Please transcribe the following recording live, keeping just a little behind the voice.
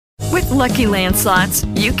Lucky Land Slots,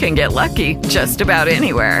 you can get lucky just about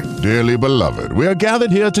anywhere. Dearly beloved, we are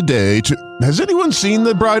gathered here today to... Has anyone seen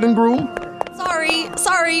the bride and groom?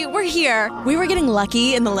 Sorry, we're here. We were getting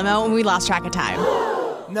lucky in the limo and we lost track of time.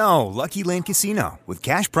 No, Lucky Land Casino, with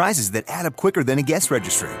cash prizes that add up quicker than a guest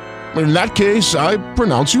registry. In that case, I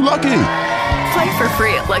pronounce you lucky. Play for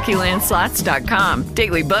free at LuckyLandSlots.com.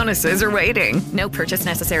 Daily bonuses are waiting. No purchase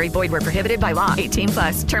necessary. Void where prohibited by law.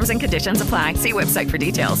 18+. Terms and conditions apply. See website for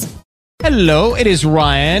details. Hello, it is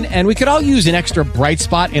Ryan, and we could all use an extra bright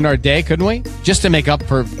spot in our day, couldn't we? Just to make up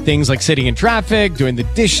for things like sitting in traffic, doing the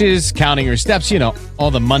dishes, counting your steps, you know,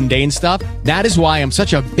 all the mundane stuff. That is why I'm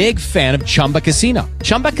such a big fan of Chumba Casino.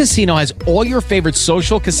 Chumba Casino has all your favorite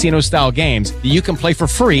social casino-style games that you can play for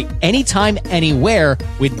free anytime, anywhere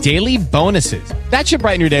with daily bonuses. That should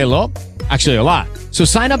brighten your day a little. Actually, a lot. So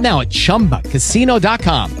sign up now at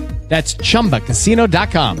ChumbaCasino.com. That's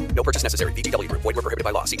ChumbaCasino.com. No purchase necessary. VGW Group. Void where prohibited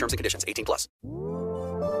by law. See terms and conditions. 18+.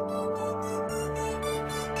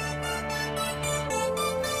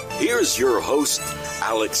 Here's your host,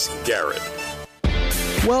 Alex Garrett.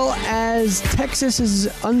 Well, as Texas is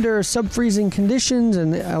under sub-freezing conditions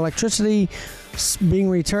and the electricity being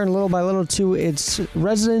returned little by little to its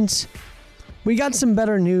residents, we got some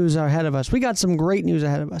better news ahead of us. We got some great news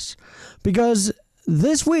ahead of us. Because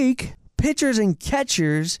this week, pitchers and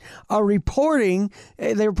catchers are reporting.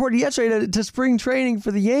 They reported yesterday to spring training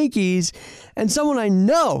for the Yankees. And someone I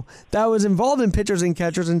know that was involved in pitchers and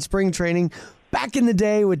catchers in spring training back in the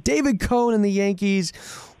day with David Cohn and the Yankees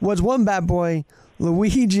was one Batboy,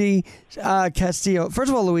 Luigi Castillo.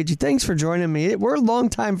 First of all, Luigi, thanks for joining me. We're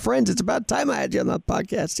longtime friends. It's about time I had you on the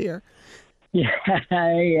podcast here. Yeah,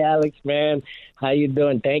 hey, Alex, man. How you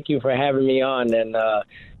doing? Thank you for having me on. And,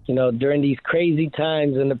 during these crazy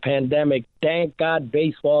times in the pandemic, thank God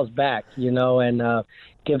baseball's back, and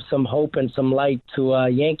give some hope and some light to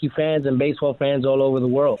Yankee fans and baseball fans all over the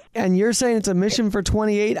world. And you're saying it's a mission for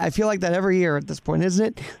 28? I feel like that every year at this point, isn't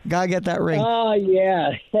it? Gotta get that ring. Oh,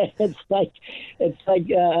 yeah. It's like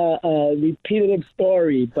a repetitive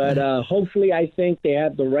story, but hopefully I think they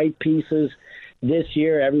have the right pieces this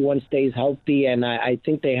year. Everyone stays healthy, and I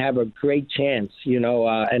think they have a great chance,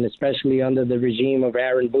 and especially under the regime of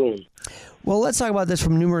Aaron Boone. Well, let's talk about this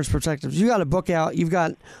from numerous perspectives. You got a book out. You've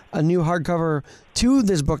got a new hardcover to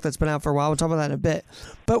this book that's been out for a while. We'll talk about that in a bit.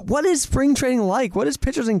 But what is spring training like? What is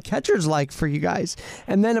pitchers and catchers like for you guys?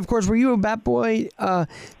 And then, of course, were you a bat boy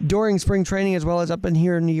during spring training as well as up in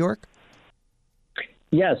here in New York?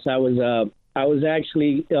 Yes, I was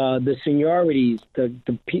actually the seniorities, the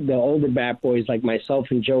older bat boys like myself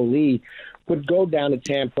and Joe Lee would go down to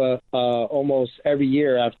Tampa almost every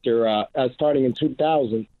year after starting in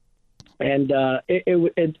 2000. And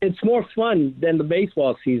it's more fun than the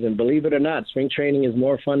baseball season, believe it or not. Spring training is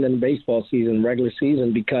more fun than the baseball season, regular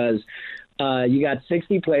season, because you got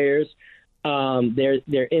 60 players.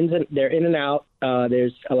 They're in and out.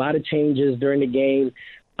 There's a lot of changes during the game.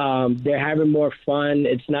 They're having more fun.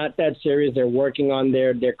 It's not that serious. They're working on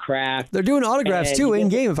their craft. They're doing autographs too in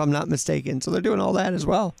game, if I'm not mistaken. So they're doing all that as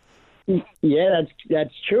well. Yeah,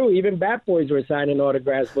 that's true. Even bat boys were signing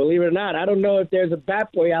autographs, believe it or not. I don't know if there's a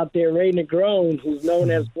bat boy out there, Ray Negron, who's known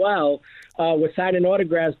as well, was signing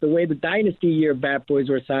autographs the way the dynasty year bat boys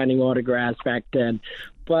were signing autographs back then.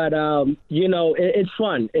 But it's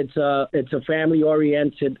fun. It's a family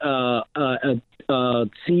oriented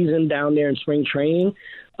season down there in spring training.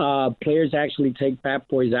 Players actually take bat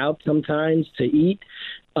boys out sometimes to eat.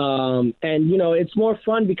 And it's more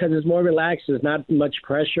fun because it's more relaxed. There's not much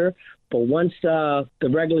pressure. But once the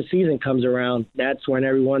regular season comes around, that's when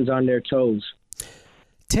everyone's on their toes.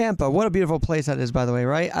 Tampa, what a beautiful place that is, by the way,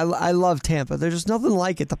 right? I love Tampa. There's just nothing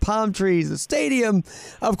like it. The palm trees, the stadium.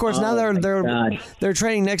 Of course, now they're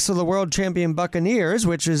training next to the world champion Buccaneers,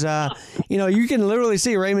 which is, you can literally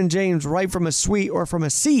see Raymond James right from a suite or from a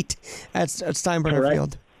seat at Steinbrenner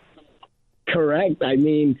Field. Correct. I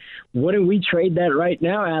mean, wouldn't we trade that right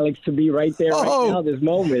now, Alex, to be right there right now, this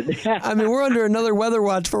moment? I mean, we're under another weather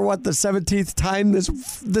watch for the 17th time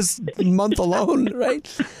this month alone,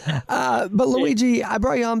 right? But Luigi, I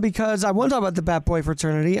brought you on because I want to talk about the Bat Boy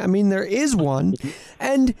fraternity. I mean, there is one,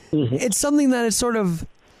 and it's something that is sort of,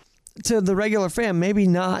 to the regular fan, maybe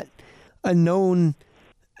not a known,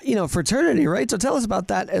 fraternity, right? So tell us about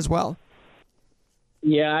that as well.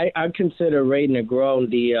 Yeah, I consider Ray Negron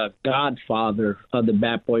the godfather of the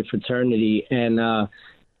Bat Boy fraternity, and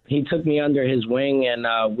he took me under his wing,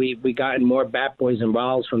 and we gotten more Bat Boys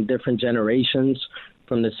involved from different generations,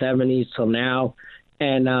 from the 70s till now,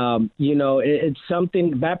 And, it's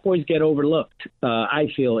something, Bat Boys get overlooked,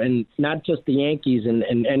 I feel, and not just the Yankees and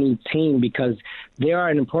any team, because they are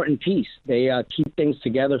an important piece. They keep things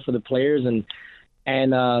together for the players and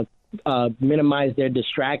minimize their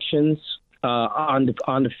distractions on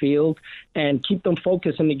the field and keep them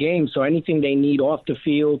focused in the game. So anything they need off the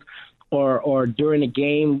field or during the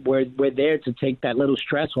game, we're there to take that little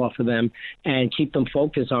stress off of them and keep them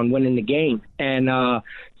focused on winning the game. And,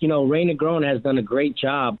 Ray Negron has done a great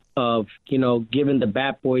job of, giving the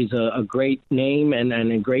Bat Boys a great name and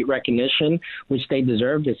a great recognition, which they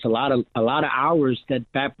deserved. It's a lot of hours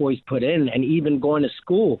that Bat Boys put in, and even going to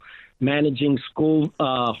school, managing school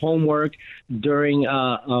homework during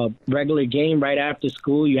a regular game right after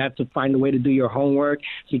school. You have to find a way to do your homework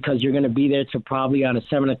because you're going to be there to probably on a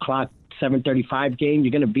 7:35 game.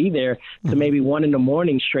 You're going to be there to maybe 1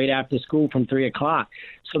 a.m. straight after school from 3 o'clock.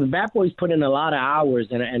 So the Bat Boys put in a lot of hours,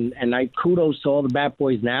 and I kudos to all the Bat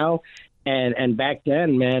Boys now. And back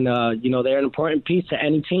then, man, they're an important piece to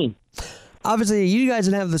any team. Obviously, you guys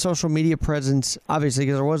didn't have the social media presence, obviously,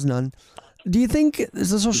 because there was none. Do you think the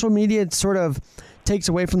social media sort of takes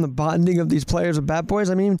away from the bonding of these players of Bat Boys?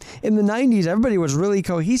 I mean, in the 90s, everybody was really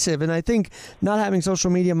cohesive, and I think not having social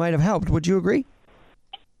media might have helped. Would you agree?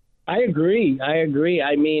 I agree.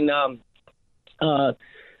 I mean,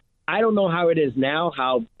 I don't know how it is now,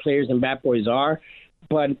 how players in Bat Boys are,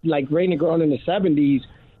 but like Ray Negron in the 70s,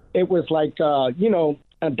 it was like,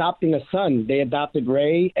 adopting a son. They adopted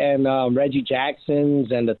Ray and Reggie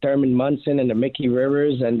Jackson's and the Thurman Munson and the Mickey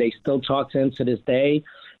Rivers, and they still talk to him to this day.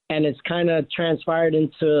 And it's kind of transpired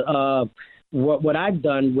into what I've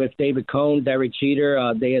done with David Cohn, Derek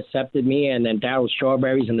Jeter. They accepted me, and then Darryl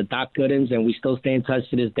Strawberries and the Doc Goodens, and we still stay in touch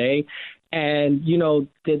to this day. And,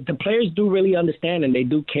 the players do really understand, and they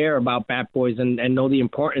do care about Bat Boys and know the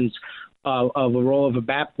importance of a role of a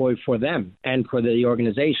Bat Boy for them and for the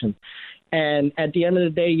organization. And at the end of the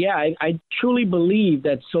day, I truly believe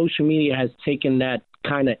that social media has taken that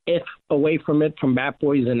kind of away from Bat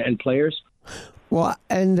Boys and players. Well,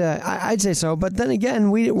 and I'd say so. But then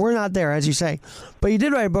again, we're not there, as you say. But you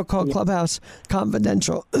did write a book called Clubhouse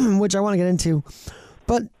Confidential, which I want to get into.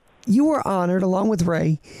 But you were honored, along with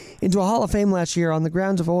Ray, into a Hall of Fame last year on the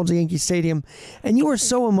grounds of old Yankee Stadium. And you were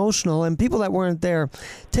so emotional. And people that weren't there,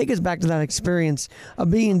 take us back to that experience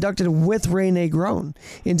of being inducted with Ray Negron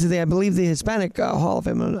into I believe, the Hispanic Hall of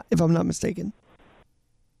Fame, if I'm not mistaken.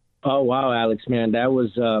 Oh, wow, Alex, man. That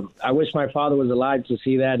was, I wish my father was alive to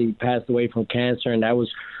see that. He passed away from cancer, and that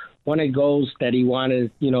was one of the goals that he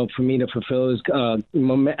wanted, for me to fulfill, is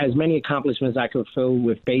as many accomplishments I could fulfill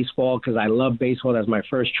with baseball, because I love baseball. That's my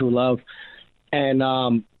first true love. And,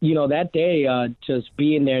 that day, just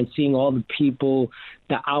being there and seeing all the people,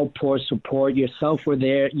 the outpour support, yourself were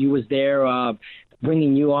there, you was there,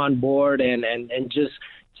 bringing you on board, and just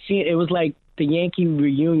seeing, it was like the Yankee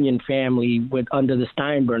reunion family under the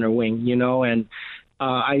Steinbrenner wing, and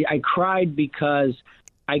I cried because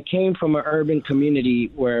I came from an urban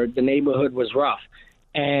community where the neighborhood was rough.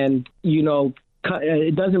 And,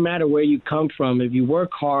 it doesn't matter where you come from. If you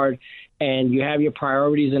work hard and you have your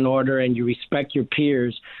priorities in order and you respect your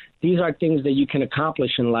peers, these are things that you can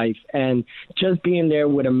accomplish in life. And just being there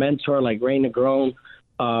with a mentor like Ray Negron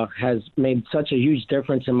has made such a huge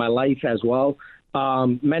difference in my life as well.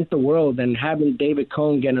 Meant the world. And having David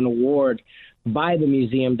Cohn get an award by the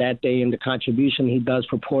museum that day and the contribution he does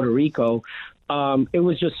for Puerto Rico, it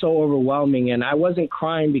was just so overwhelming. And I wasn't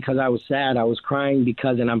crying because I was sad. I was crying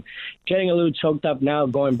because, and I'm getting a little choked up now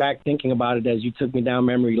going back thinking about it as you took me down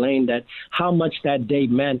memory lane, that how much that day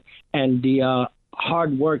meant and the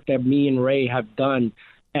hard work that me and Ray have done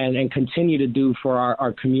and continue to do for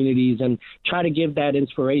our communities, and try to give that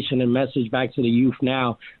inspiration and message back to the youth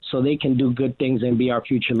now so they can do good things and be our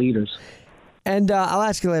future leaders. And I'll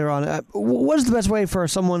ask you later on, what is the best way for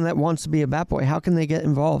someone that wants to be a Bat Boy? How can they get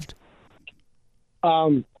involved?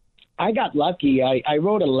 I got lucky. I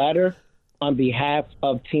wrote a letter on behalf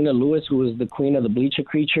of Tina Lewis, who was the queen of the Bleacher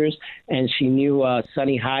Creatures, and she knew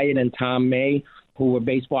Sonny Hyatt and Tom May, who were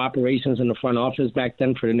baseball operations in the front office back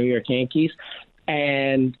then for the New York Yankees.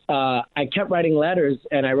 And I kept writing letters,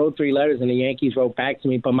 and I wrote 3 letters, and the Yankees wrote back to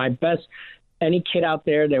me. But my best, any kid out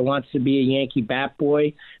there that wants to be a Yankee Bat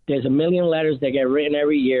Boy, there's 1 million letters that get written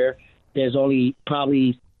every year. There's only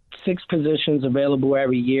probably 6 positions available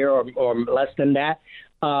every year or less than that.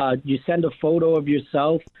 You send a photo of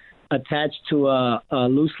yourself attached to a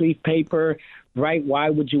loose leaf paper. Write why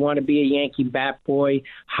would you want to be a Yankee Bat Boy,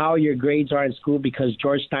 how your grades are in school, because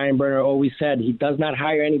George Steinbrenner always said he does not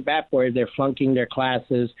hire any Bat Boys if they're flunking their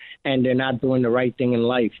classes and they're not doing the right thing in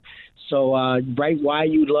life. So write why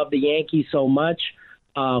you love the Yankees so much,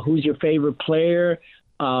 who's your favorite player,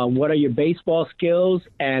 what are your baseball skills,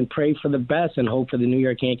 and pray for the best and hope for the New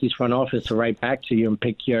York Yankees front office to write back to you and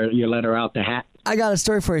pick your letter out the hat. I got a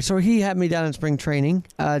story for you. So he had me down in spring training,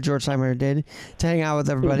 George Steinbrenner did, to hang out with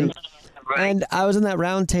everybody. Right. And I was in that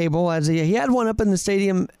round table as he had one up in the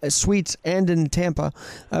stadium suites and in Tampa,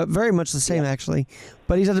 very much the same actually.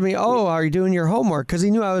 But he said to me, "Oh, are you doing your homework?" Because he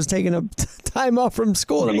knew I was taking a time off from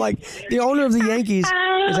school. And I'm like, the owner of the Yankees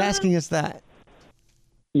is asking us that.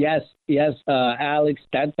 Yes, Alex.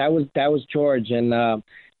 That was George, and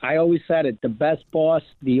I always said it: the best boss,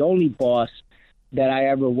 the only boss that I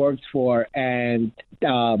ever worked for, and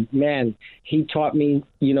man, he taught me,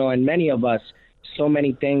 and many of us, so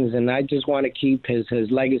many things, and I just want to keep his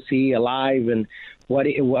legacy alive. And what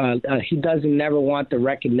he doesn't never want the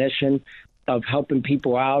recognition of helping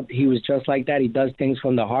people out. He was just like that. He does things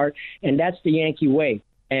from the heart, and that's the Yankee way.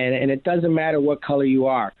 And it doesn't matter what color you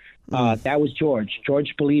are. That was George.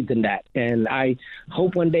 George believed in that, and I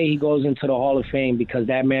hope one day he goes into the Hall of Fame because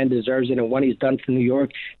that man deserves it. And what he's done for New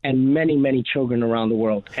York and many, many children around the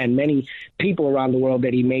world and many people around the world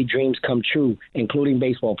that he made dreams come true, including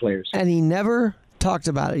baseball players. And he never talked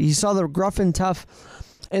about it. You saw the gruff and tough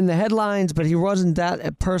in the headlines, but he wasn't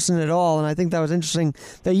that person at all. And I think that was interesting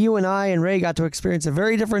that you and I and Ray got to experience a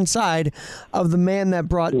very different side of the man that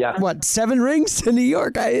brought, 7 rings to New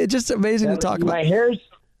York? It's just amazing to talk about.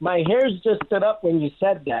 My hairs just stood up when you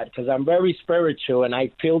said that because I'm very spiritual, and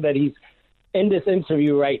I feel that he's in this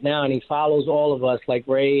interview right now, and he follows all of us like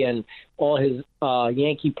Ray and all his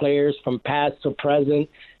Yankee players from past to present.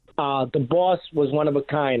 The boss was one of a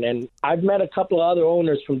kind, and I've met a couple of other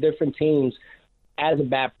owners from different teams as a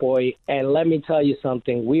bat boy, and let me tell you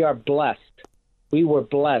something. We are blessed. We were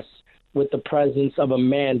blessed with the presence of a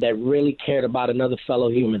man that really cared about another fellow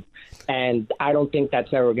human. And I don't think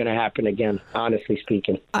that's ever going to happen again, honestly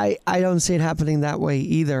speaking. I don't see it happening that way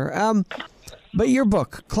either. But your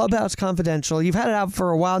book, Clubhouse Confidential, you've had it out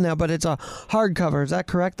for a while now, but it's a hardcover. Is that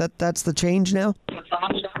correct? That's the change now?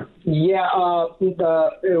 Yeah, it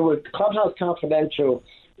was Clubhouse Confidential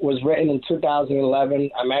was written in 2011.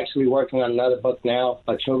 I'm actually working on another book now,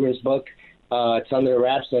 a children's book. It's under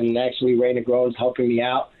wraps, and actually Raina Groves helping me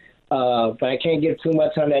out. But I can't give too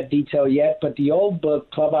much on that detail yet. But the old book,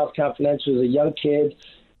 Clubhouse Confidential, is a young kid,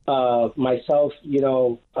 myself,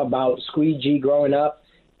 about Squeegee growing up,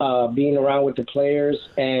 being around with the players.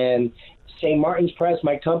 And St. Martin's Press,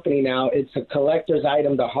 my company now, it's a collector's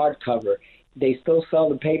item, the hardcover. They still sell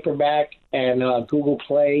the paperback and Google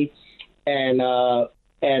Play and the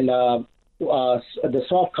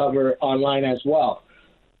soft cover online as well.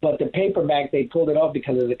 But the paperback, they pulled it off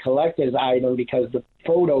because of the collector's item, because the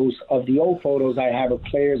photos of the old photos I have of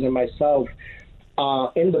players and myself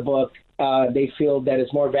in the book, they feel that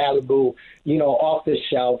it's more valuable, off the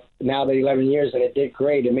shelf now that 11 years, and it did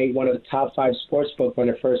great. It made one of the top 5 sports books when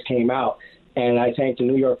it first came out. And I thank the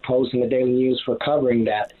New York Post and the Daily News for covering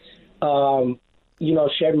that.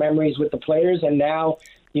 Shared memories with the players, and now,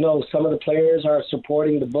 some of the players are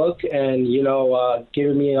supporting the book and,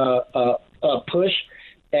 giving me a push.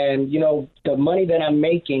 And, the money that I'm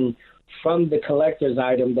making from the collector's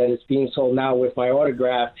item that is being sold now with my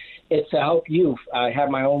autograph, it's to help youth. I have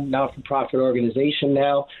my own not-for-profit organization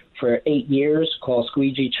now for 8 years called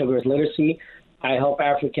Squeegee Children's Literacy. I help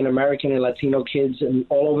African-American and Latino kids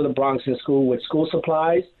all over the Bronx in school with school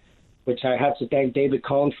supplies, which I have to thank David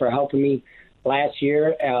Cohn for helping me last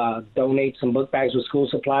year donate some book bags with school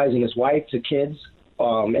supplies and his wife to kids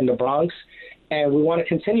in the Bronx. And we want to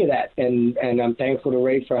continue that, and I'm thankful to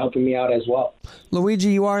Ray for helping me out as well. Luigi,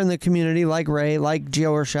 you are in the community like Ray, like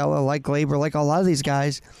Gio Urshela, like Glaber, like a lot of these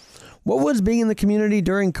guys. What was being in the community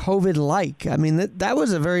during COVID like? I mean, that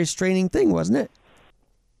was a very straining thing, wasn't it?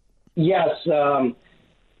 Yes. I'm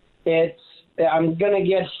going to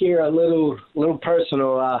get here a little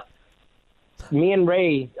personal. Me and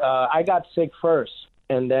Ray, I got sick first,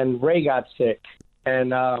 and then Ray got sick.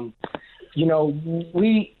 And,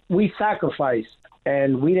 we sacrificed,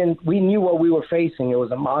 and we knew what we were facing. It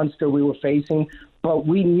was a monster we were facing, but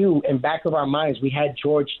we knew in back of our minds, we had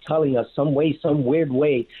George telling us some weird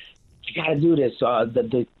way, you got to do this.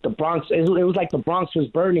 The Bronx, it was like the Bronx was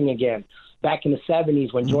burning again back in the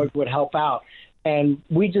 70s when George would help out. And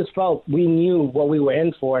we just felt we knew what we were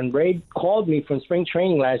in for. And Ray called me from spring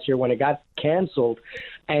training last year when it got canceled.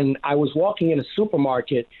 And I was walking in a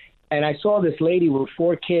supermarket, and I saw this lady with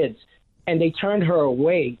 4 kids. And they turned her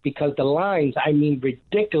away because the lines,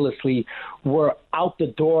 ridiculously, were out the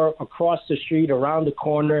door, across the street, around the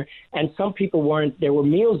corner. And some people weren't. There were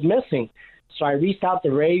meals missing. So I reached out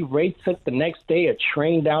to Ray. Ray took the next day a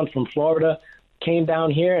train down from Florida came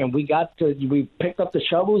down here and we picked up the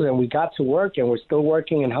shovels and we got to work, and we're still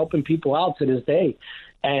working and helping people out to this day.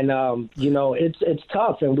 And, it's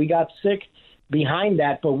tough, and we got sick behind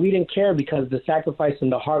that, but we didn't care because the sacrifice and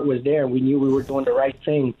the heart was there, and we knew we were doing the right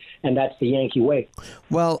thing, and that's the Yankee way.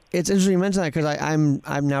 Well, it's interesting you mention that, because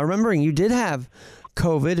I'm now remembering you did have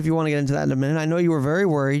COVID, if you want to get into that in a minute. I know you were very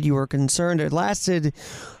worried. You were concerned. It lasted,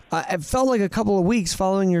 it felt like a couple of weeks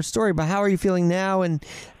following your story, but how are you feeling now? And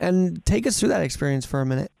take us through that experience for a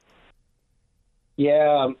minute.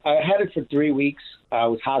 Yeah, I had it for 3 weeks. I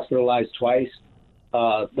was hospitalized twice.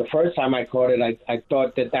 The first time I caught it, I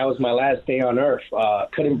thought that was my last day on earth.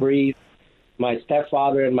 Couldn't breathe. My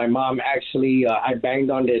stepfather and my mom actually, I banged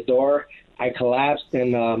on their door. I collapsed,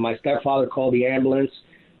 and my stepfather called the ambulance.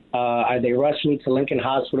 They rushed me to Lincoln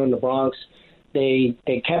Hospital in the Bronx. They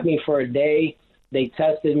kept me for a day. They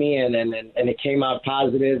tested me, and it came out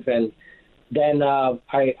positive. And then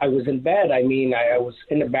I was in bed. I mean, I was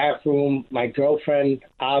in the bathroom. My girlfriend,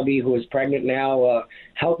 Abby, who is pregnant now,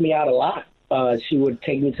 helped me out a lot. She would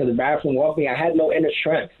take me to the bathroom, walk me. I had no inner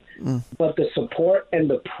strength. But the support and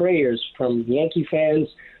the prayers from Yankee fans,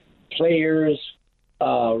 players,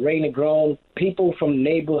 Ray Negron, people from the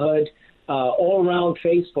neighborhood, all around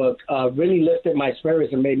Facebook, really lifted my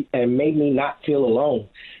spirits and made me not feel alone.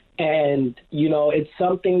 And, it's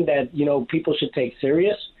something that, people should take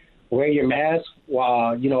serious. Wear your mask,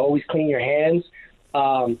 always clean your hands,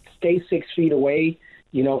 stay 6 feet away,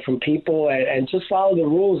 from people, and just follow the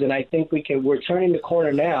rules. And I think we're turning the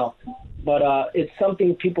corner now, but it's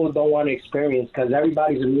something people don't want to experience because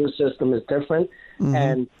everybody's immune system is different,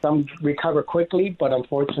 and some recover quickly, but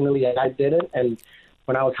unfortunately I didn't. And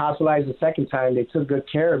when I was hospitalized the second time, they took good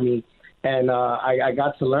care of me, and I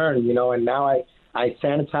got to learn, and now I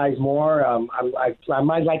sanitize more. I'm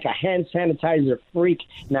like a hand sanitizer freak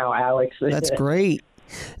now, Alex. That's great.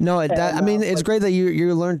 No, it's great that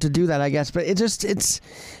you learned to do that, I guess. But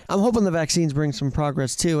I'm hoping the vaccines bring some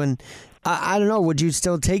progress too. And I don't know, would you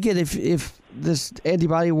still take it if this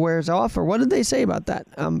antibody wears off, or what did they say about that?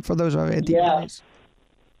 For those who have antibodies.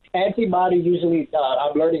 Yeah, antibody usually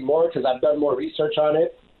I'm learning more because I've done more research on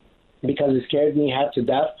it because it scared me half to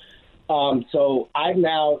death. So I'm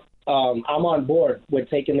on board with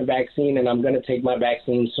taking the vaccine, and I'm going to take my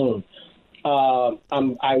vaccine soon.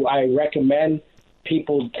 I recommend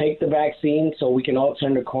people take the vaccine so we can all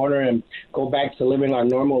turn the corner and go back to living our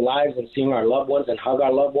normal lives and seeing our loved ones and hug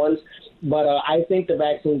our loved ones. But I think the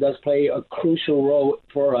vaccine does play a crucial role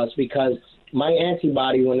for us because my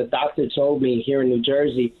antibody, when the doctor told me here in New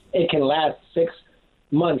Jersey, it can last 6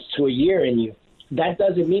 months to a year in you. That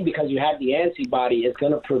doesn't mean because you have the antibody, it's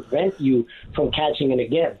going to prevent you from catching it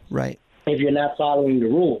again. Right. If you're not following the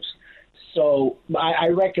rules. So I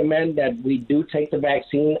recommend that we do take the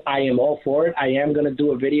vaccine. I am all for it. I am going to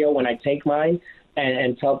do a video when I take mine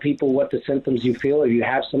and tell people what the symptoms you feel, if you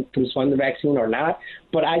have symptoms from the vaccine or not.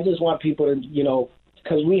 But I just want people to,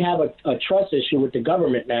 because we have a trust issue with the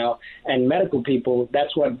government now and medical people.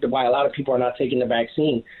 That's why a lot of people are not taking the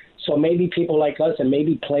vaccine. So maybe people like us and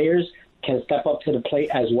maybe players can step up to the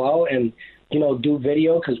plate as well and, do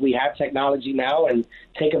video because we have technology now and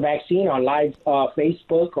take a vaccine on live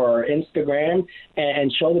Facebook or Instagram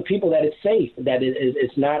and show the people that it's safe, that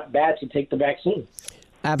it's not bad to take the vaccine.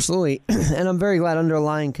 Absolutely. And I'm very glad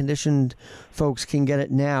underlying conditioned folks can get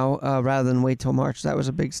it now rather than wait till March. That was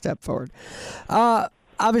a big step forward.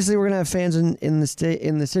 Obviously, we're going to have fans in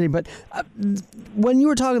the city. But when you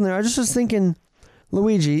were talking there, I just was thinking,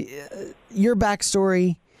 Luigi, your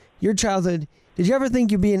backstory, your childhood, did you ever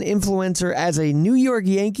think you'd be an influencer as a New York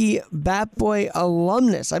Yankee Batboy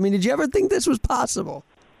alumnus? I mean, did you ever think this was possible?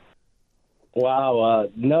 Wow.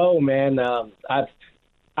 No, man.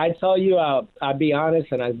 I tell you, I'll be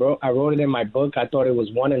honest, and I wrote it in my book. I thought it was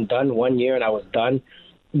one and done, 1 year, and I was done.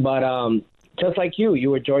 But just like you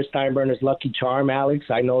were George Steinbrenner's lucky charm, Alex.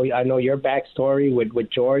 I know your backstory with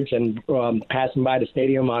George and passing by the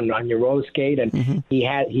stadium on your roller skate, and he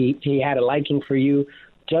had a liking for you,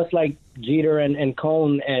 just like Jeter and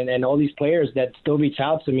Cone and all these players that still reach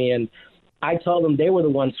out to me. And I told them they were the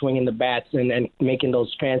ones swinging the bats and making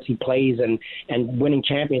those fancy plays and winning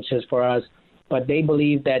championships for us. But they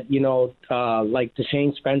believe that, like the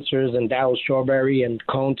Shane Spencers and Darryl Strawberry and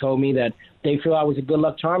Cone told me that they feel I was a good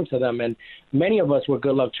luck charm to them. And many of us were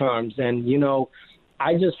good luck charms. And,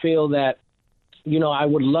 I just feel that, I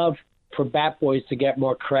would love for Bat Boys to get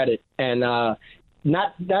more credit and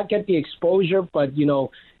not get the exposure, but,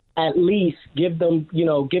 at least give them,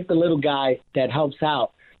 give the little guy that helps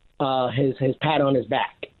out his pat on his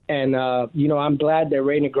back. And, I'm glad that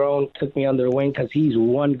Ray Negron took me under the wing because he's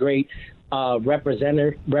one great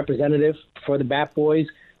representative for the Bat Boys.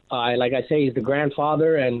 Like I say, he's the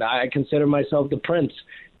grandfather, and I consider myself the prince.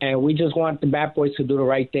 And we just want the Bat Boys to do the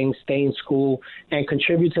right thing, stay in school, and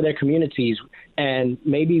contribute to their communities. And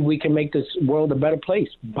maybe we can make this world a better place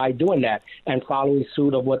by doing that and following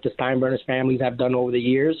suit of what the Steinbrenner's families have done over the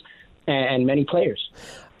years and many players.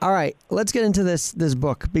 All right, let's get into this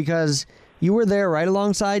book, because you were there right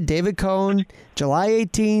alongside David Cohn, July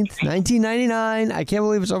 18th, 1999. I can't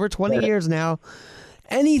believe it's over 20 years now.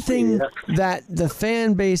 Anything that the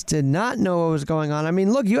fan base did not know what was going on? I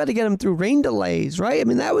mean, look, you had to get them through rain delays, right? I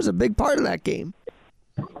mean, that was a big part of that game.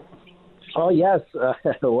 Oh, yes.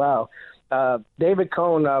 Wow. David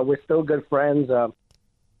Cohn, we're still good friends.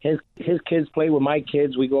 His kids play with my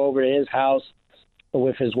kids. We go over to his house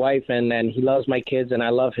with his wife, and he loves my kids, and I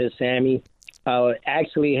love his Sammy.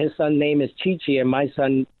 Actually, his son's name is Chichi, and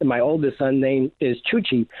my oldest son's name is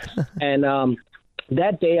Chuchi. And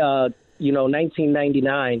that day,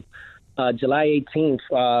 1999, July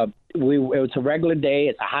 18th, it was a regular day.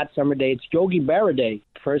 It's a hot summer day. It's Yogi Berra Day,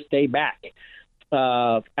 first day back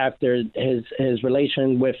after his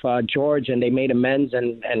relation with George, and they made amends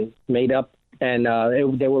and made up. And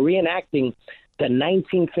they were reenacting the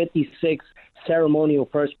 1956 ceremonial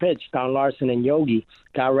first pitch, Don Larson and Yogi,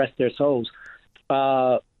 God rest their souls.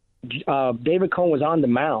 David Cohn was on the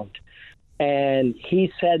mound, and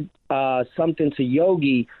he said something to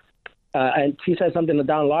Yogi, and he said something to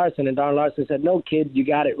Don Larson, and Don Larson said, "No, kid, you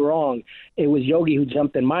got it wrong. It was Yogi who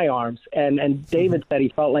jumped in my arms." And David said he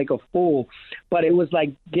felt like a fool, but it was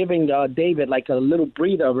like giving David like a little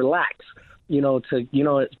breather, relax, to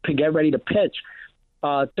get ready to pitch.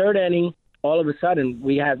 Third inning, all of a sudden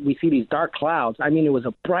we see these dark clouds. I mean, it was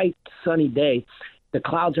a bright, sunny day. The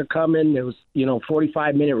clouds are coming. There was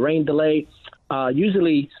 45-minute rain delay.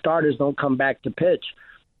 Usually starters don't come back to pitch.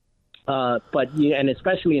 And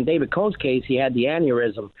especially in David Cohn's case, he had the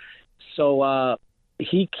aneurysm. So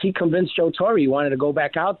he convinced Joe Torre he wanted to go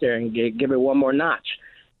back out there and give it one more notch.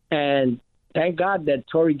 And thank God that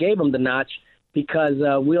Torre gave him the notch, because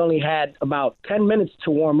we only had about 10 minutes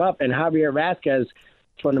to warm up, and Javier Vasquez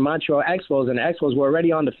from the Montreal Expos, and the Expos were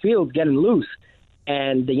already on the field getting loose,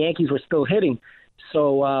 and the Yankees were still hitting.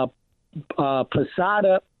 So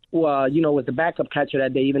Posada, was the backup catcher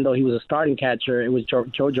that day, even though he was a starting catcher. It was Joe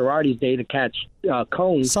Girardi's day to catch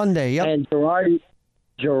Cohn. Sunday, yep. And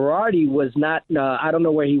Girardi was not, I don't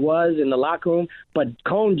know where he was in the locker room, but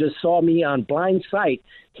Cohn just saw me on blind sight.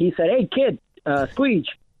 He said, "Hey, kid, Squeegee,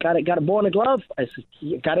 got a ball in the glove?" I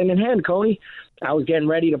said, "Got it in hand, Coney." I was getting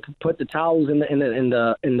ready to put the towels in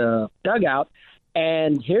the dugout.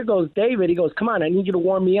 And here goes David. He goes, "Come on, I need you to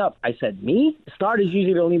warm me up." I said, "Me? Starters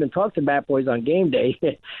usually don't even talk to Bat Boys on game day."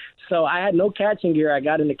 So I had no catching gear. I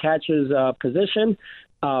got in the catcher's position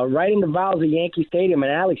right in the valves of Yankee Stadium.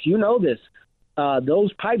 And, Alex, you know this.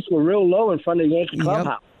 Those pipes were real low in front of the Yankee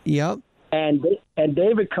clubhouse. Yep. And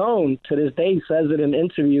David Cohn, to this day, says it in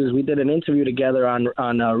interviews. We did an interview together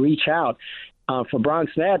on Reach Out for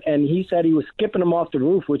Bronx Net, and he said he was skipping them off the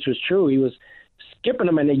roof, which was true. He was skipping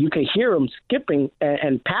them, and you could hear him skipping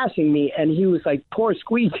and passing me, and he was like, "Poor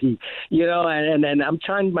Squeegee," and I'm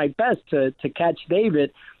trying my best to catch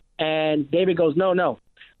David, and David goes, no,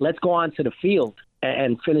 let's go on to the field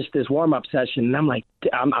and finish this warm-up session. And I'm like,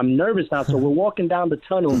 I'm nervous now. So we're walking down the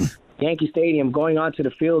tunnel, Yankee Stadium, going onto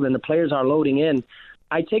the field, and the players are loading in.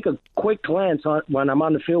 I take a quick glance when I'm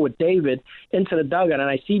on the field with David into the dugout, and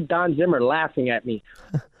I see Don Zimmer laughing at me,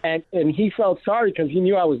 and he felt sorry because he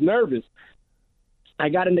knew I was nervous. I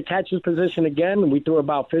got in the catcher's position again, and we threw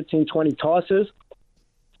about 15, 20 tosses.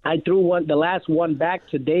 I threw the last one back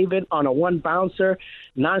to David on a one bouncer,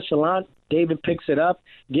 nonchalant. David picks it up,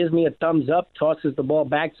 gives me a thumbs up, tosses the ball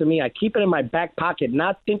back to me. I keep it in my back pocket,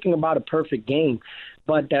 not thinking about a perfect game,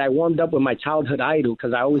 but that I warmed up with my childhood idol,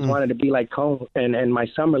 because I always wanted to be like Cohn and my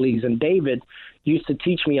summer leagues. And David used to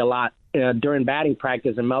teach me a lot during batting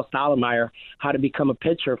practice, and Mel Stottlemyre, how to become a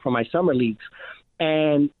pitcher for my summer leagues.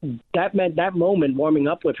 And that moment warming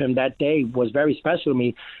up with him that day was very special to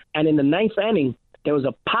me. And in the ninth inning, there was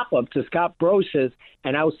a pop-up to Scott Brosius,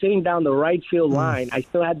 and I was sitting down the right field line. I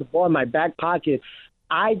still had the ball in my back pocket.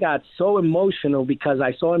 I got so emotional because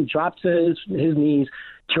I saw him drop to his knees,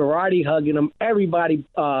 Girardi hugging him. Everybody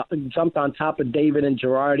jumped on top of David and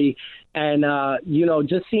Girardi. And,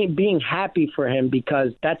 just being happy for him,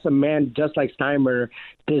 because that's a man just like Steinbrenner,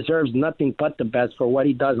 deserves nothing but the best for what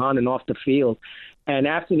he does on and off the field. And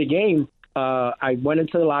after the game, I went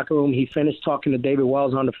into the locker room. He finished talking to David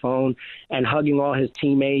Wells on the phone and hugging all his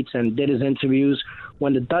teammates and did his interviews.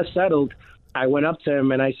 When the dust settled, I went up to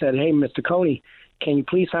him and I said, "Hey, Mr. Coney, can you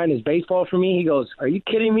please sign his baseball for me? He goes, are you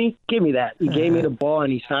kidding me? Give me that. He gave me the ball,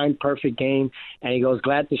 and he signed perfect game. And he goes,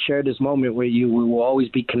 glad to share this moment with you. We will always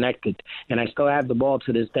be connected. And I still have the ball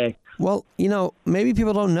to this day. Well, maybe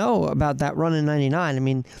people don't know about that run in '99. I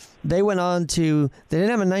mean, they went on to, they didn't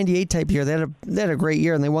have a '98 type year. They had a great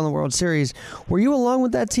year, and they won the World Series. Were you along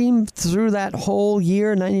with that team through that whole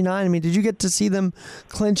year, '99? I mean, did you get to see them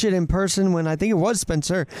clinch it in person when I think it was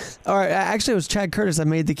Spencer, or actually it was Chad Curtis that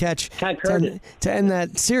made the catch to end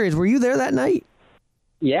that series? Were you there that night?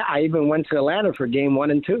 Yeah, I even went to Atlanta for Game 1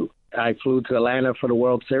 and 2. I flew to Atlanta for the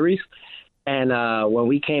World Series. And when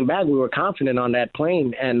we came back, we were confident on that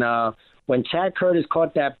plane. And when Chad Curtis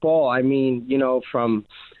caught that ball, I mean, from,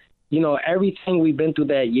 everything we've been through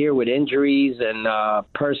that year with injuries and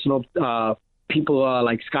personal people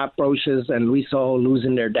like Scott Brocious and Luis Sojo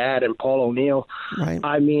losing their dad and Paul O'Neill. Right.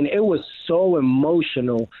 I mean, it was so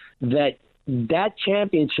emotional that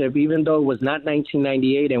championship, even though it was not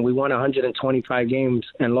 1998 and we won 125 games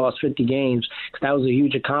and lost 50 games, that was a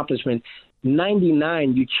huge accomplishment.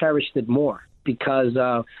 99, you cherished it more because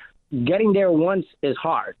getting there once is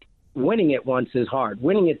hard. Winning it once is hard.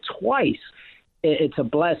 Winning it twice, it's a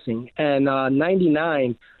blessing. And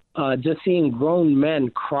 99, just seeing grown men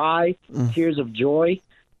cry tears of joy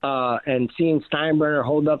and seeing Steinbrenner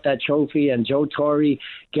hold up that trophy and Joe Torre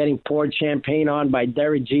getting poured champagne on by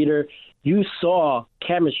Derek Jeter, you saw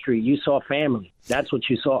chemistry. You saw family. That's what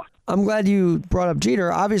you saw. I'm glad you brought up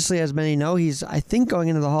Jeter. Obviously, as many know, he's, I think, going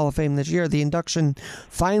into the Hall of Fame this year. The induction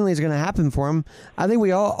finally is going to happen for him. I think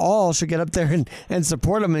we all should get up there and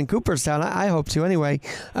support him in Cooperstown. I hope to anyway,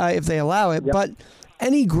 if they allow it. Yep. But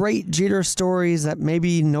any great Jeter stories that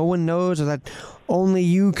maybe no one knows or that only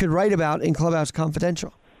you could write about in Clubhouse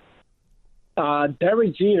Confidential?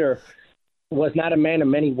 Derek Jeter was not a man of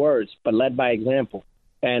many words, but led by example.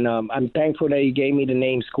 And I'm thankful that he gave me the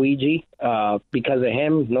name Squeegee. Because of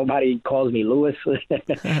him, nobody calls me Lewis.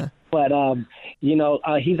 But,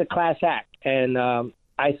 he's a class act. And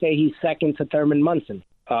I say he's second to Thurman Munson.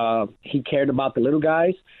 He cared about the little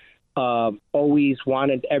guys, always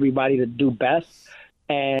wanted everybody to do best.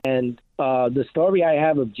 And the story I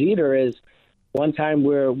have of Jeter is one time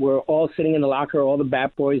we're all sitting in the locker, all the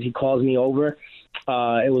Bat Boys, he calls me over.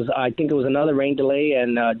 I think it was another rain delay,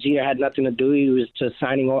 and Jeter had nothing to do. He was just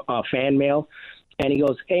signing fan mail. And he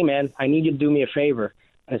goes, hey, man, I need you to do me a favor.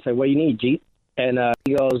 I said, what do you need, Jeet? And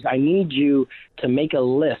he goes, I need you to make a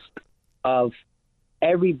list of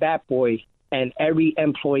every Bat Boy and every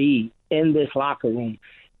employee in this locker room,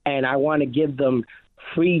 and I want to give them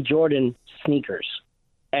free Jordan sneakers.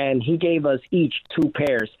 And he gave us each 2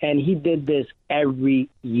 pairs, and he did this every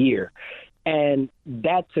year. And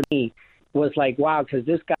that, to me, was like, wow, because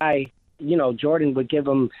this guy, Jordan would give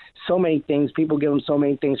him so many things. People give him so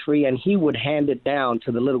many things free, and he would hand it down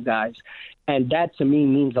to the little guys. And that, to me,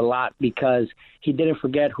 means a lot because he didn't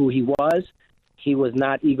forget who he was. He was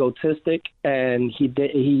not egotistic, and he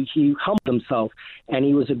humbled himself. And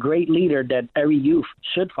he was a great leader that every youth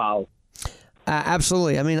should follow.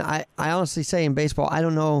 Absolutely. I mean, I honestly say in baseball, I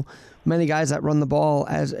don't know many guys that run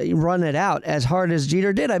it out as hard as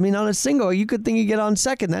Jeter did. I mean, on a single, you could think he'd get on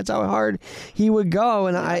second. That's how hard he would go.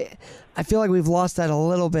 And I feel like we've lost that a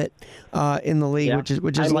little bit in the league,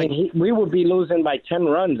 which is we would be losing by 10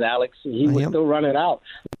 runs, Alex. He would still run it out.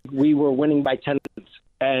 We were winning by 10 runs,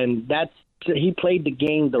 and he played the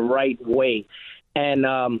game the right way. And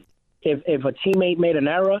if a teammate made an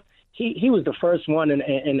error, he was the first one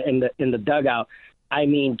in the dugout. I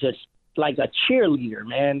mean, just like a cheerleader,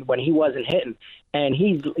 man, when he wasn't hitting. And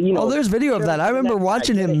he's, Oh, there's video of that. I remember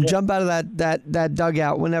watching him jump out of that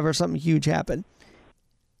dugout whenever something huge happened.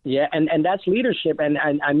 Yeah, and that's leadership. And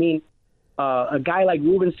I mean, a guy like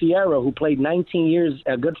Ruben Sierra, who played 19 years,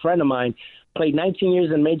 a good friend of mine, played 19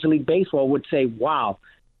 years in Major League Baseball, would say, wow,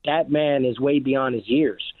 that man is way beyond his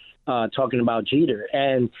years, talking about Jeter.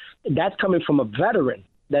 And that's coming from a veteran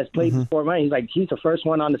that's played before mine. He's the first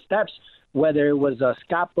one on the steps, whether it was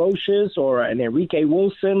Scott Brocious or an Enrique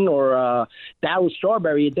Wilson or Darryl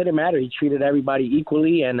Strawberry, it didn't matter. He treated everybody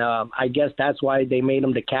equally, and I guess that's why they made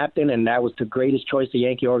him the captain, and that was the greatest choice the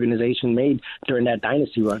Yankee organization made during that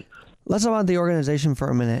dynasty run. Let's talk about the organization for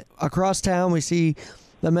a minute. Across town, we see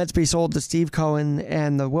the Mets be sold to Steve Cohen,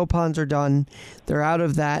 and the Wilpons are done. They're out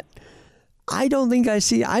of that. I don't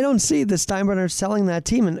see the Steinbrenners selling that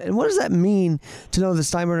team. And what does that mean to know the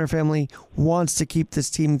Steinbrenner family wants to keep this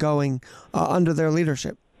team going under their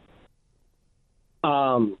leadership?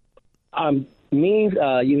 I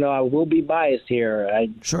will be biased here. I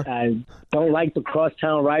don't like the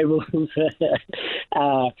crosstown rivals.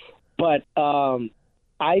 But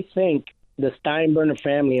I think the Steinbrenner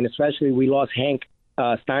family, and especially we lost Hank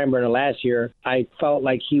Steinbrenner last year, I felt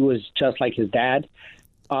like he was just like his dad.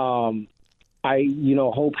 I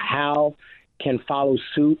hope Hal can follow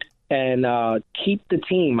suit and keep the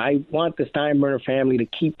team. I want the Steinbrenner family to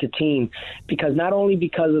keep the team because not only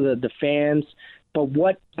because of the fans, but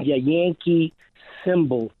what the Yankee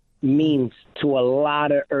symbol means to a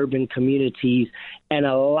lot of urban communities and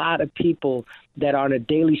a lot of people that are on a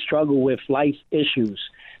daily struggle with life issues.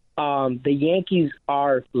 The Yankees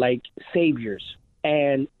are like saviors,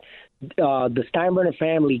 and the Steinbrenner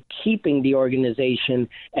family keeping the organization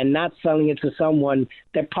and not selling it to someone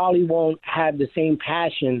that probably won't have the same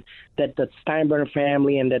passion that the Steinbrenner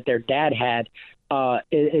family and that their dad had.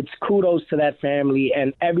 It's kudos to that family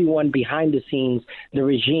and everyone behind the scenes, the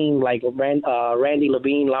regime like Randy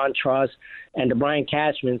Levine, Lon Truss, and the Brian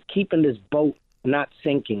Cashmans keeping this boat not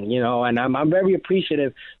sinking, and I'm very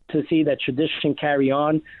appreciative to see that tradition carry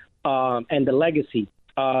on and the legacy.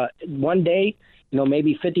 One day,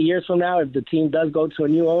 maybe 50 years from now, if the team does go to a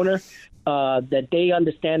new owner, that they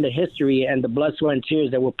understand the history and the blood, sweat, and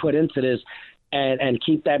tears that were put into this and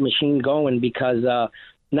keep that machine going because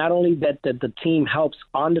not only that the team helps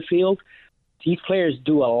on the field, these players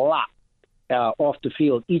do a lot off the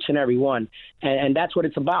field, each and every one. And that's what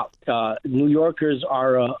it's about. New Yorkers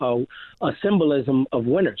are a symbolism of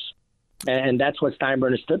winners, and that's what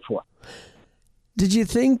Steinbrenner stood for. Did you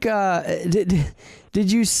think,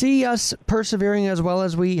 did you see us persevering as well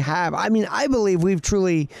as we have? I mean, I believe we've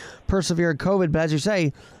truly persevered COVID, but as you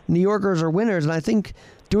say, New Yorkers are winners, and I think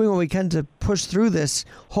doing what we can to push through this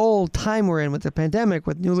whole time we're in with the pandemic,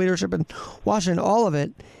 with new leadership in Washington, all of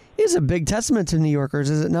it is a big testament to New Yorkers,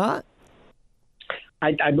 is it not?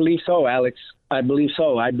 I believe so, Alex. I believe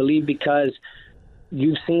so. I believe because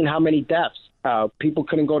you've seen how many deaths. People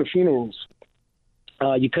couldn't go to funerals.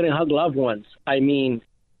 You couldn't hug loved ones. I mean,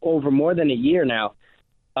 over more than a year now,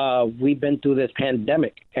 we've been through this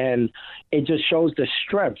pandemic, and it just shows the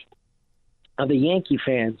strength of the Yankee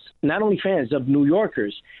fans, not only fans, of New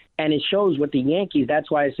Yorkers. And it shows with the Yankees. That's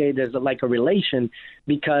why I say there's like a relation,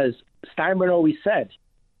 because Steinbrenner always said,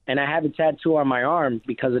 and I have a tattoo on my arm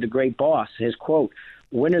because of the great boss, his quote,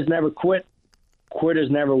 "Winners never quit, quitters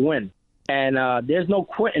never win." And there's no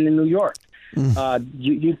quitting in New York.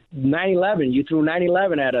 You 9/11, you threw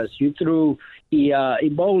 9/11 at us. You threw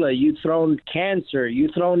Ebola. You thrown cancer. You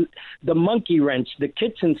thrown the monkey wrench, the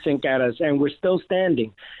kitchen sink at us, and we're still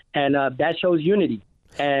standing. And that shows unity.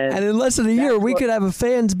 And in less than a year, we could have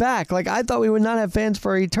fans back. Like, I thought we would not have fans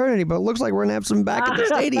for eternity, but it looks like we're going to have some back at the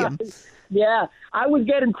stadium. Yeah, I was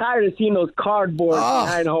getting tired of seeing those cardboards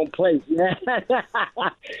behind home plate.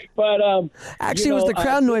 But actually, it was the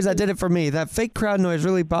crowd noise that did it for me. That fake crowd noise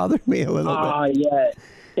really bothered me a little bit. Yeah,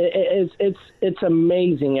 it's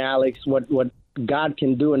amazing, Alex, what God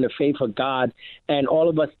can do in the faith of God, and all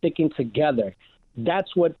of us sticking together.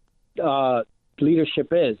 That's what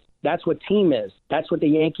leadership is. That's what team is. That's what the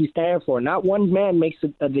Yankees stand for. Not one man makes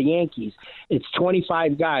it the Yankees. It's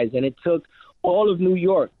 25 guys, and it took all of New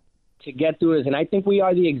York to get through this. And I think we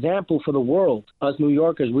are the example for the world, us New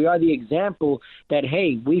Yorkers. We are the example that,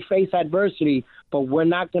 hey, we face adversity, but we're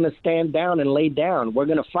not going to stand down and lay down. We're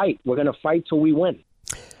going to fight. We're going to fight till we win.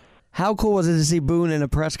 How cool was it to see Boone in a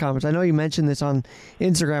press conference? I know you mentioned this on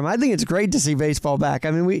Instagram. I think it's great to see baseball back.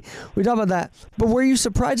 I mean, we talk about that. But were you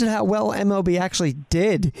surprised at how well MLB actually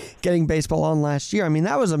did getting baseball on last year? I mean,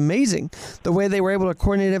 that was amazing. The way they were able to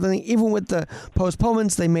coordinate everything, even with the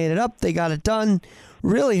postponements, they made it up. They got it done.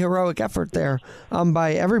 Really heroic effort there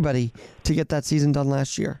by everybody to get that season done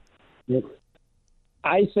last year.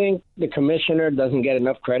 I think the commissioner doesn't get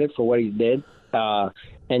enough credit for what he did.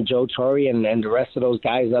 And Joe Torre and the rest of those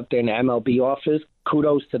guys up there in the MLB office,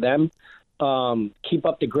 kudos to them. Keep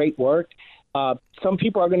up the great work. Some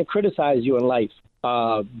people are going to criticize you in life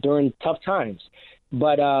during tough times,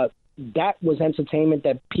 but that was entertainment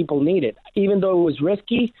that people needed. Even though it was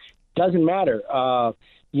risky, doesn't matter.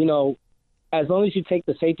 As long as you take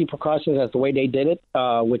the safety precautions as the way they did it,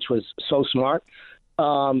 which was so smart.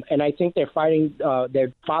 And I think they're following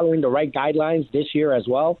the right guidelines this year as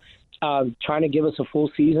well. Trying to give us a full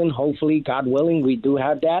season. Hopefully, God willing, we do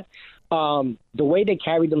have that. The way they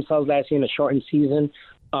carried themselves last year in a shortened season,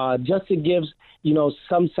 just to give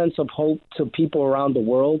some sense of hope to people around the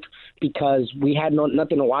world, because we had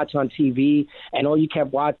nothing to watch on TV, and all you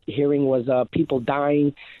kept hearing was people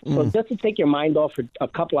dying. So just to take your mind off for a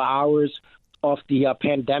couple of hours off the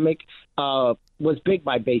pandemic was big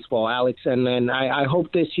by baseball, Alex. And I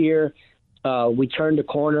hope this year we turn the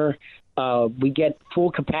corner. We get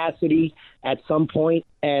full capacity at some point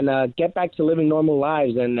and get back to living normal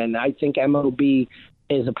lives. And I think MLB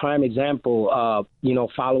is a prime example,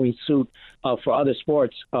 following suit for other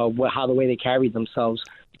sports, how the way they carried themselves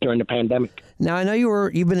during the pandemic. Now, I know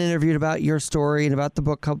you've been interviewed about your story and about the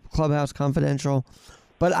book Clubhouse Confidential,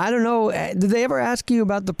 but I don't know, did they ever ask you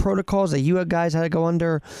about the protocols that you guys had to go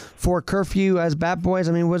under for curfew as Bat Boys?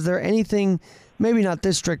 I mean, was there anything, maybe not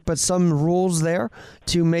this strict, but some rules there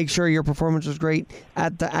to make sure your performance was great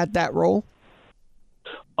at that role?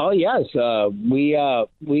 Oh yes, we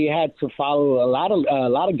had to follow a lot of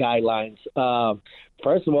guidelines.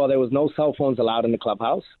 First of all, there was no cell phones allowed in the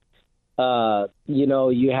clubhouse.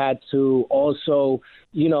 You had to also,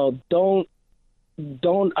 don't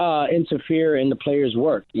interfere in the players'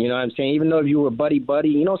 work. You know what I'm saying? Even though if you were buddy,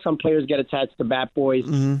 some players get attached to Bat Boys.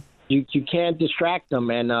 Mm-hmm. You can't distract them,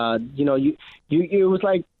 and it was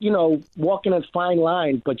like walking a fine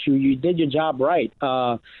line, but you did your job right.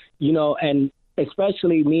 And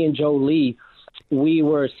especially me and Joe Lee, we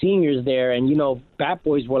were seniors there, and Bat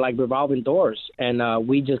Boys were like revolving doors, and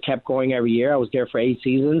we just kept going every year. I was there for 8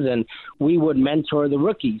 seasons, and we would mentor the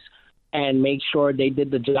rookies and make sure they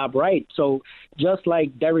did the job right. So just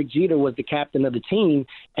like Derek Jeter was the captain of the team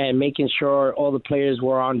and making sure all the players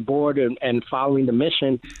were on board and following the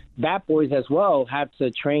mission, Bat Boys as well have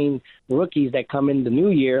to train rookies that come in the new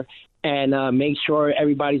year and make sure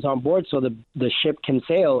everybody's on board so the ship can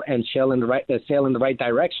sail and sail in the right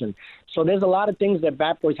direction. So there's a lot of things that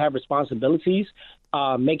Bat Boys have responsibilities,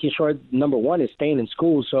 making sure, number one, is staying in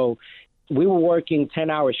school. So we were working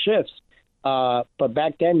 10-hour shifts. But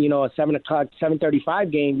back then, a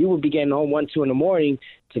 7:35 game, you would be getting home 1, 2 in the morning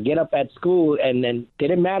to get up at school. And then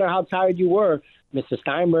didn't matter how tired you were, Mr.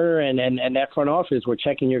 Steinbrenner and that front office were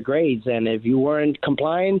checking your grades. And if you weren't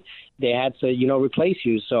complying, they had to, replace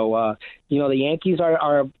you. So, the Yankees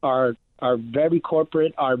are very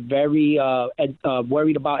corporate, are very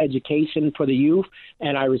worried about education for the youth.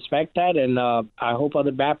 And I respect that. And I hope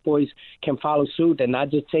other Bat Boys can follow suit and not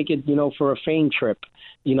just take it, for a fame trip.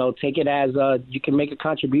 Take it as you can make a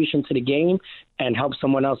contribution to the game and help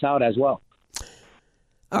someone else out as well.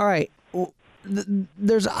 All right.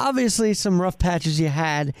 There's obviously some rough patches you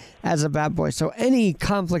had as a Bat Boy. So any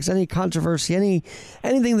conflicts, any controversy,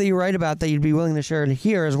 anything that you write about that you'd be willing to share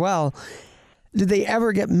here as well, did they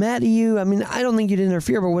ever get mad at you? I mean, I don't think you'd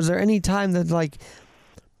interfere, but was there any time that,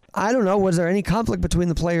 was there any conflict between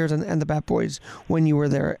the players and the Bat Boys when you were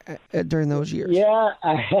there during those years? Yeah,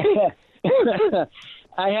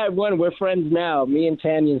 I had one. We're friends now. Me and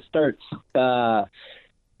Tanyan Sturts.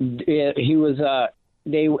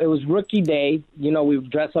 It was rookie day. We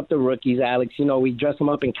dress up the rookies, Alex. We dress them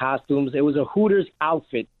up in costumes. It was a Hooters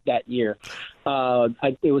outfit that year.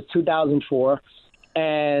 It was 2004,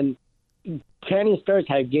 and Tanyan Sturts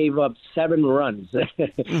had gave up 7 runs.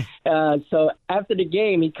 So after the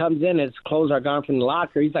game, he comes in. His clothes are gone from the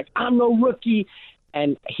locker. He's like, "I'm no rookie."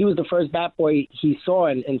 And he was the first Bat Boy he saw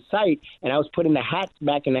in sight. And I was putting the hats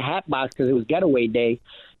back in the hat box because it was getaway day.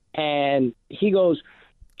 And he goes,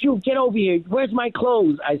 "You get over here. Where's my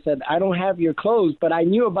clothes?" I said, "I don't have your clothes." But I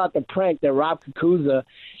knew about the prank that Rob Kakuza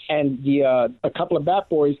and a couple of Bat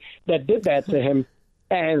Boys that did that to him.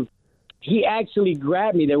 And he actually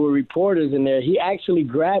grabbed me. There were reporters in there. He actually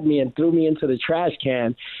grabbed me and threw me into the trash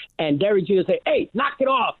can. And Derek Jeter said, "Hey, knock it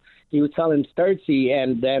off." He was telling Sturtsy.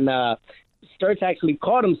 And then Sturts actually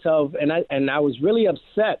caught himself, and I was really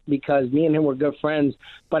upset because me and him were good friends,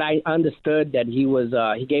 but I understood that he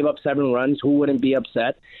gave up 7 runs. Who wouldn't be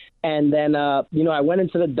upset? And then, I went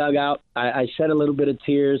into the dugout. I shed a little bit of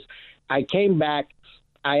tears. I came back.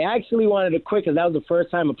 I actually wanted to quit because that was the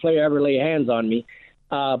first time a player ever laid hands on me.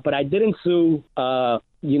 But I didn't sue.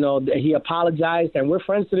 He apologized, and we're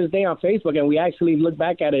friends to this day on Facebook, and we actually look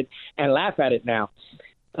back at it and laugh at it now.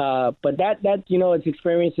 But that it's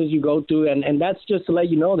experiences you go through, and that's just to let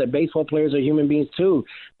you know that baseball players are human beings too.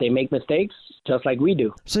 They make mistakes just like we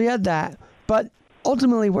do. So you had that, but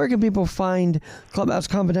ultimately, where can people find Clubhouse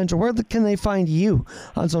Confidential? Where can they find you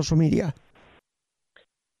on social media?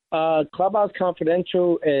 Clubhouse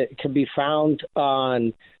Confidential can be found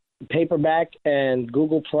on paperback and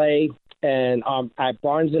Google Play and at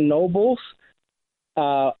Barnes & Nobles.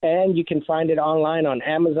 And you can find it online on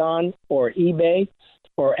Amazon or eBay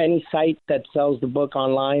or any site that sells the book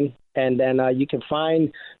online. And then you can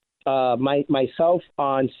find myself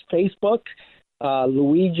on Facebook,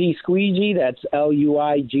 Luigi Squeegee, that's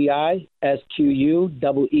LuigiSqueegee.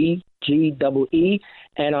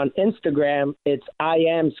 And on Instagram, it's I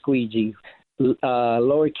am Squeegee,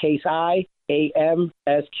 lowercase I,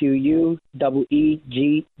 AMSQUEEGEE.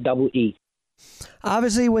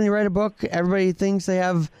 Obviously, when you write a book, everybody thinks they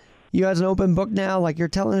have you as an open book now, like you're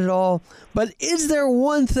telling it all. But is there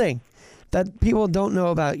one thing that people don't know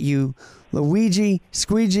about you, Luigi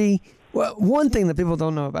Squeegee? One thing that people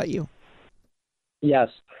don't know about you? Yes.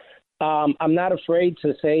 I'm not afraid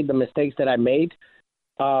to say the mistakes that I made.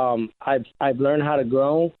 I've learned how to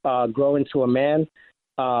grow into a man,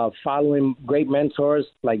 following great mentors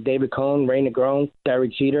like David Cohn, Ray Negron,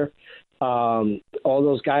 Derek Jeter, all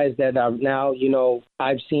those guys that are now,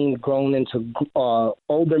 I've seen grown into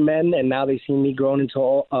older men, and now they see me grown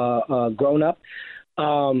into grown up.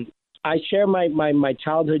 I share my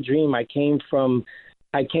childhood dream. I came from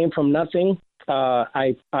nothing.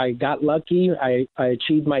 I got lucky. I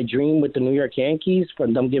achieved my dream with the New York Yankees for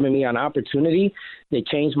them giving me an opportunity. They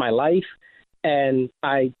changed my life, and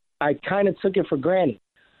I kind of took it for granted.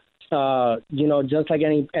 Just like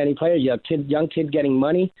any player, young kid getting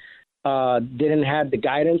money, didn't have the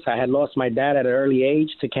guidance. I had lost my dad at an early age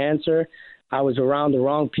to cancer. I was around the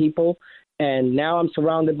wrong people, and now I'm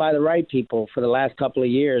surrounded by the right people for the last couple of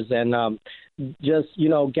years, and just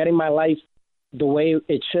getting my life the way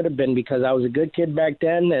it should have been, because I was a good kid back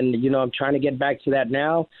then, and I'm trying to get back to that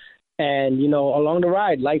now. And along the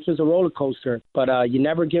ride, life is a roller coaster, but you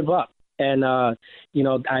never give up. And I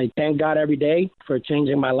thank God every day for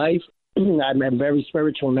changing my life. I'm very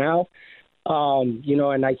spiritual now,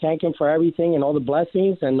 and I thank Him for everything and all the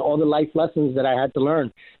blessings and all the life lessons that I had to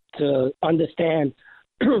learn to understand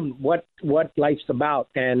what life's about.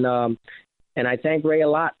 And I thank Ray a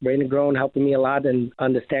lot, Ray Negron, helping me a lot in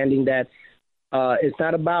understanding that it's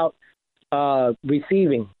not about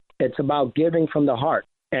receiving. It's about giving from the heart.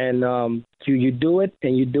 And you do it,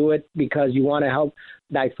 and you do it because you want to help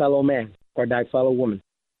thy fellow man or thy fellow woman.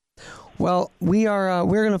 Well, we're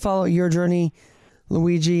going to follow your journey,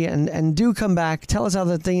 Luigi, and do come back. Tell us how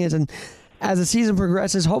the thing is. And as the season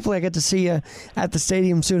progresses, hopefully I get to see you at the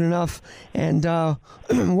stadium soon enough. And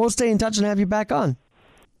we'll stay in touch and have you back on.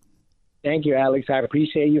 Thank you, Alex. I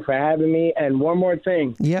appreciate you for having me. And one more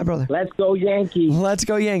thing. Yeah, brother. Let's go Yankees. Let's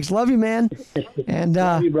go Yanks. Love you, man. And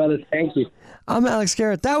love you, brother. Thank you. I'm Alex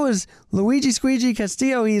Garrett. That was Luigi Squeegee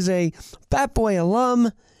Castillo. He's a Batboy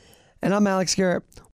alum. And I'm Alex Garrett.